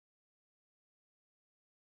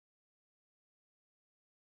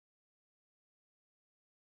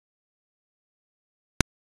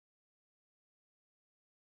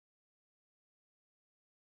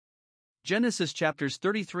Genesis chapters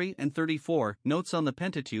 33 and 34, Notes on the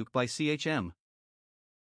Pentateuch by C.H.M.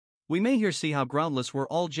 We may here see how groundless were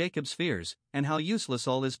all Jacob's fears, and how useless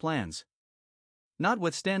all his plans.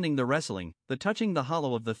 Notwithstanding the wrestling, the touching the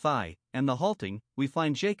hollow of the thigh, and the halting, we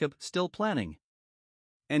find Jacob still planning.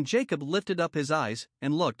 And Jacob lifted up his eyes,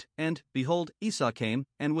 and looked, and, behold, Esau came,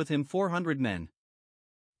 and with him 400 men.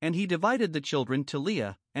 And he divided the children to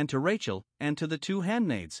Leah, and to Rachel, and to the 2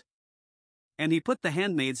 handmaids. And he put the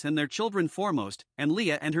handmaids and their children foremost, and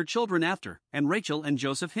Leah and her children after, and Rachel and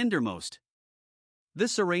Joseph hindermost.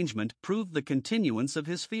 This arrangement proved the continuance of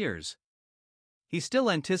his fears. He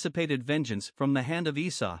still anticipated vengeance from the hand of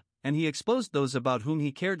Esau, and he exposed those about whom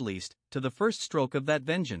he cared least to the first stroke of that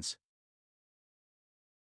vengeance.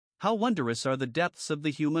 How wondrous are the depths of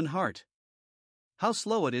the human heart! How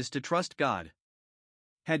slow it is to trust God!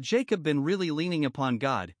 Had Jacob been really leaning upon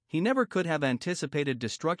God, he never could have anticipated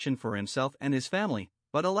destruction for himself and his family,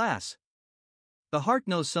 but alas! The heart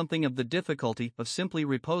knows something of the difficulty of simply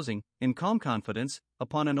reposing, in calm confidence,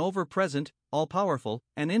 upon an over-present, all-powerful,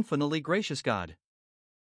 and infinitely gracious God.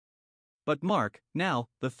 But mark, now,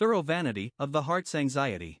 the thorough vanity of the heart's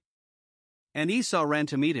anxiety. And Esau ran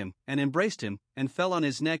to meet him, and embraced him, and fell on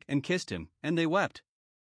his neck and kissed him, and they wept.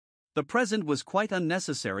 The present was quite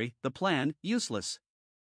unnecessary, the plan useless.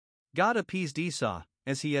 God appeased Esau,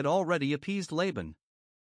 as he had already appeased Laban.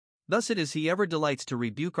 Thus it is he ever delights to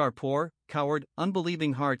rebuke our poor, coward,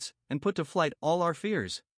 unbelieving hearts, and put to flight all our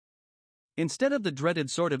fears. Instead of the dreaded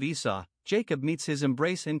sword of Esau, Jacob meets his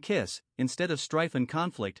embrace and kiss. Instead of strife and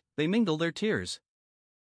conflict, they mingle their tears.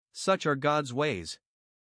 Such are God's ways.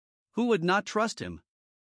 Who would not trust him?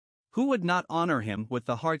 Who would not honor him with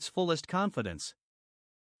the heart's fullest confidence?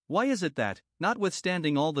 Why is it that,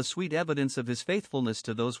 notwithstanding all the sweet evidence of his faithfulness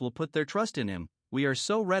to those who will put their trust in him, we are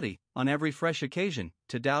so ready, on every fresh occasion,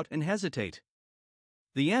 to doubt and hesitate?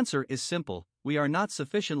 The answer is simple: we are not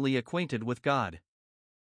sufficiently acquainted with God.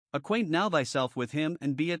 Acquaint now thyself with him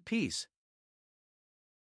and be at peace.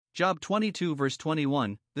 Job 22 verse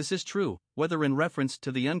 21, this is true, whether in reference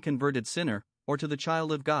to the unconverted sinner, or to the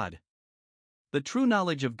child of God. The true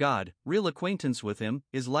knowledge of God, real acquaintance with him,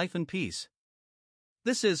 is life and peace.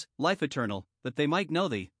 This is, life eternal, that they might know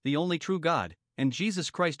thee, the only true God, and Jesus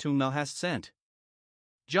Christ whom thou hast sent.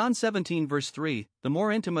 John 17 verse 3, the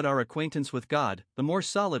more intimate our acquaintance with God, the more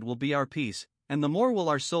solid will be our peace, and the more will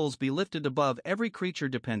our souls be lifted above every creature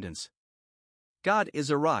dependence. God is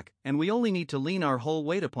a rock, and we only need to lean our whole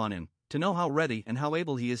weight upon him, to know how ready and how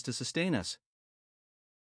able he is to sustain us.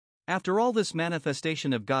 After all this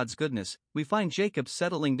manifestation of God's goodness, we find Jacob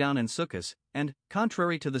settling down in Sukkot, and,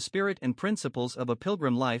 contrary to the spirit and principles of a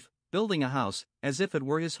pilgrim life, building a house, as if it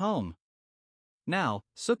were his home. Now,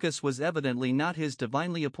 Sukkot was evidently not his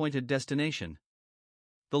divinely appointed destination.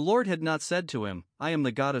 The Lord had not said to him, I am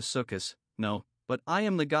the God of Sukkot, no, but I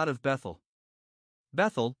am the God of Bethel.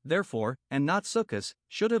 Bethel, therefore, and not Sukkot,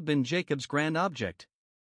 should have been Jacob's grand object.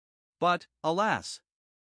 But, alas!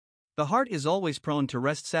 The heart is always prone to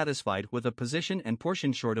rest satisfied with a position and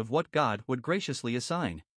portion short of what God would graciously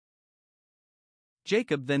assign.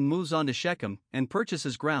 Jacob then moves on to Shechem, and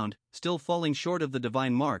purchases ground, still falling short of the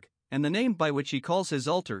divine mark, and the name by which he calls his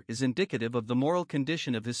altar is indicative of the moral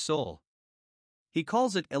condition of his soul. He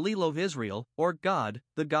calls it Elilov Israel, or God,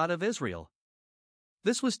 the God of Israel.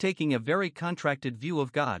 This was taking a very contracted view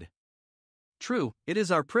of God. True, it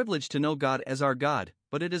is our privilege to know God as our God,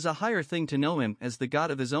 but it is a higher thing to know him as the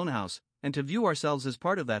God of his own house, and to view ourselves as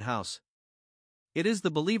part of that house. It is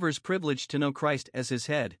the believer's privilege to know Christ as his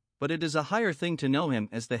head, but it is a higher thing to know him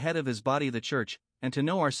as the head of his body, the church, and to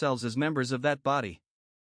know ourselves as members of that body.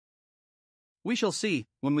 We shall see,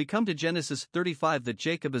 when we come to Genesis 35, that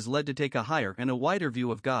Jacob is led to take a higher and a wider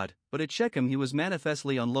view of God, but at Shechem he was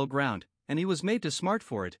manifestly on low ground, and he was made to smart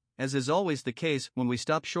for it, as is always the case when we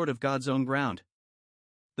stop short of God's own ground.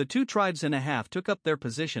 The 2 tribes and a half took up their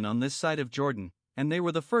position on this side of Jordan, and they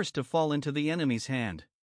were the first to fall into the enemy's hand.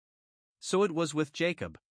 So it was with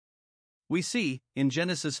Jacob. We see, in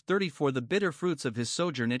Genesis 34, the bitter fruits of his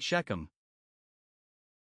sojourn at Shechem.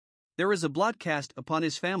 There is a blot cast upon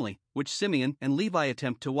his family, which Simeon and Levi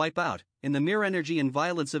attempt to wipe out, in the mere energy and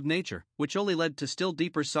violence of nature, which only led to still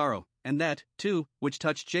deeper sorrow, and that, too, which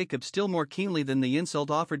touched Jacob still more keenly than the insult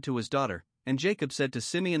offered to his daughter. And Jacob said to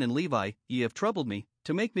Simeon and Levi, Ye have troubled me,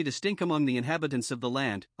 to make me to stink among the inhabitants of the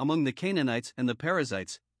land, among the Canaanites and the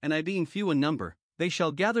Perizzites, and I being few in number, they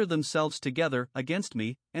shall gather themselves together against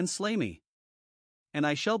me, and slay me. And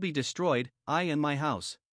I shall be destroyed, I and my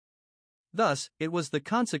house. Thus, it was the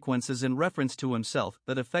consequences in reference to himself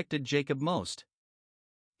that affected Jacob most.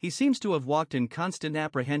 He seems to have walked in constant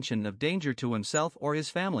apprehension of danger to himself or his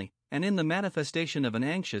family, and in the manifestation of an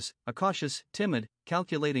anxious, a cautious, timid,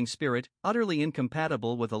 calculating spirit, utterly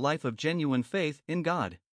incompatible with a life of genuine faith in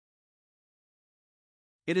God.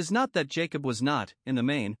 It is not that Jacob was not, in the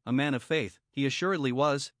main, a man of faith. He assuredly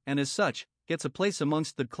was, and as such, gets a place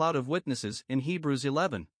amongst the cloud of witnesses in Hebrews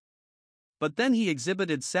 11. But then he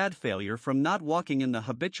exhibited sad failure from not walking in the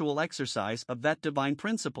habitual exercise of that divine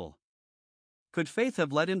principle. Could faith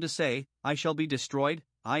have led him to say, "I shall be destroyed,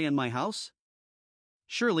 I and my house"?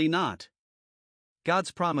 Surely not.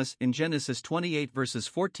 God's promise in Genesis 28 verses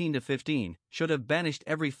 14 to 15 should have banished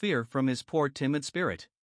every fear from his poor timid spirit.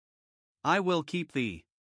 "I will keep thee.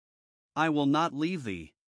 I will not leave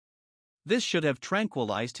thee." This should have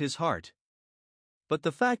tranquilized his heart. But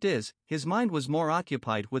the fact is, his mind was more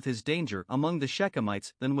occupied with his danger among the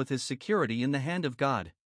Shechemites than with his security in the hand of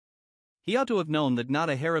God. He ought to have known that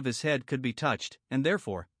not a hair of his head could be touched, and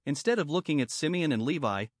therefore, instead of looking at Simeon and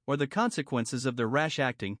Levi, or the consequences of their rash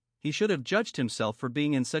acting, he should have judged himself for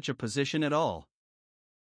being in such a position at all.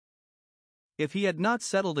 If he had not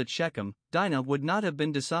settled at Shechem, Dinah would not have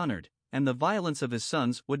been dishonored, and the violence of his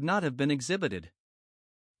sons would not have been exhibited.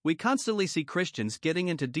 We constantly see Christians getting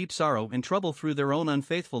into deep sorrow and trouble through their own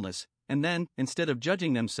unfaithfulness, and then, instead of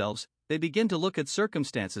judging themselves, they begin to look at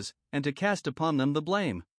circumstances, and to cast upon them the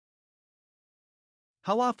blame.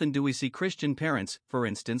 How often do we see Christian parents, for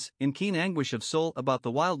instance, in keen anguish of soul about the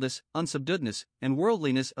wildness, unsubduedness, and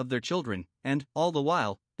worldliness of their children, and, all the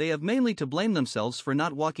while, they have mainly to blame themselves for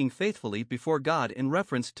not walking faithfully before God in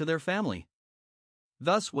reference to their family.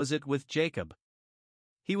 Thus was it with Jacob.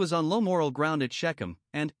 He was on low moral ground at Shechem,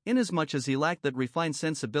 and, inasmuch as he lacked that refined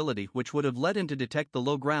sensibility which would have led him to detect the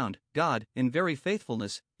low ground, God, in very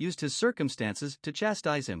faithfulness, used his circumstances to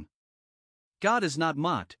chastise him. God is not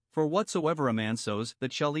mocked, for whatsoever a man sows,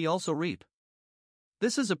 that shall he also reap.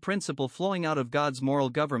 This is a principle flowing out of God's moral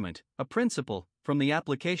government, a principle, from the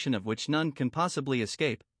application of which none can possibly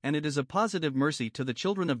escape, and it is a positive mercy to the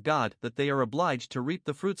children of God that they are obliged to reap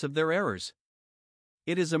the fruits of their errors.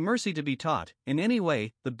 It is a mercy to be taught, in any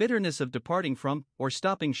way, the bitterness of departing from, or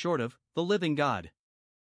stopping short of, the living God.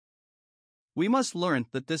 We must learn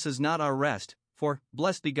that this is not our rest, for,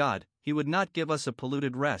 blessed be God, He would not give us a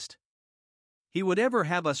polluted rest. He would ever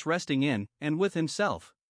have us resting in, and with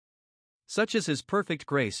Himself. Such is His perfect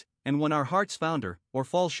grace, and when our hearts founder, or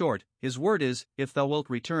fall short, His word is, "If thou wilt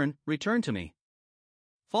return, return to me."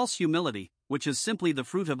 False humility, which is simply the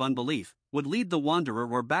fruit of unbelief, would lead the wanderer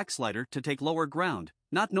or backslider to take lower ground,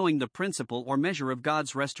 not knowing the principle or measure of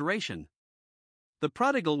God's restoration. The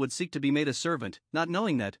prodigal would seek to be made a servant, not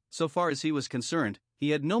knowing that, so far as he was concerned, he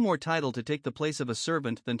had no more title to take the place of a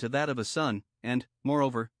servant than to that of a son, and,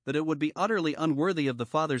 moreover, that it would be utterly unworthy of the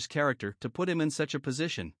Father's character to put him in such a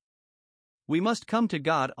position. We must come to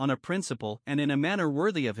God on a principle and in a manner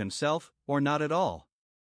worthy of Himself, or not at all.